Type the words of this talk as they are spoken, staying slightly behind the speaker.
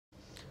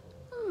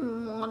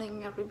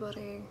morning,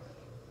 everybody.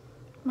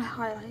 My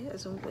highlight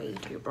is way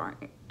too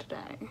bright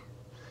today.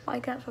 What I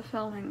get for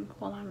filming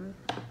while I'm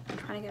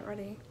trying to get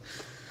ready.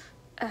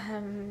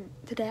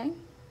 Today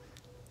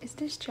is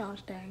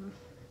discharge day,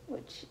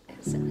 which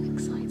is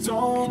exciting.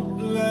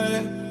 Don't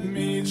let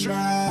me drown.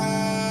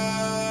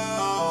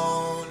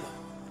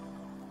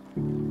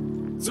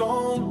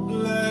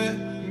 Don't let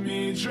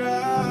me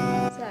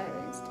drown. So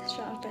it's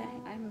discharge day.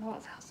 I'm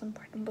about to have some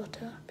bread and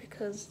butter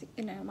because,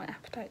 you know, my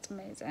appetite's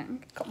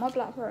amazing. Got my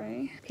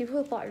BlackBerry.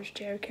 People thought I was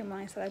joking when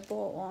I said I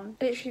bought one.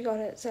 Literally got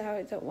it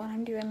so that when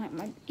I'm doing like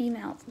my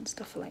emails and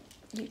stuff for like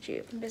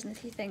YouTube and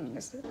businessy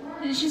things.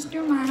 She's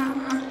doing my hair.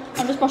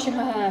 I'm just brushing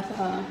her hair for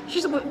her.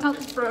 She's whipped out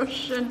the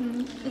brush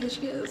and here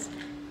she is.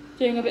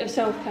 Doing a bit of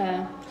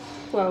self-care.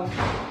 Well,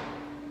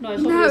 no,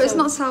 it's not. No, it's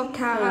not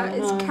self-care. No,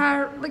 it's no.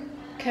 care, like,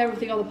 care of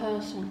the other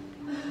person.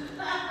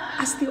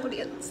 as the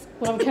audience.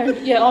 Well, I'm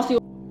caring. Yeah, ask the.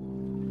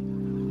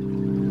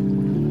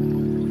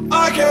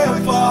 I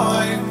can't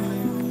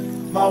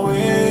find my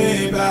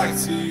way back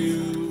to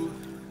you.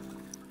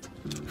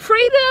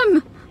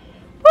 Freedom!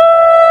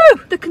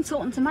 Woo! The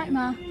consultant's a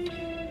nightmare.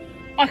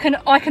 I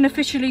can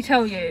officially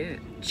tell you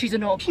she's a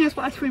knob. She knows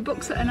what I threw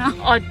books at her now.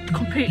 I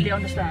completely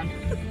understand.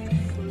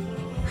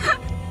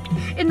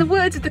 In the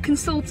words of the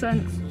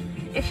consultant,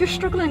 if you're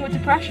struggling with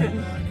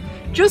depression,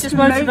 just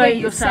motivate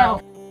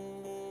yourself.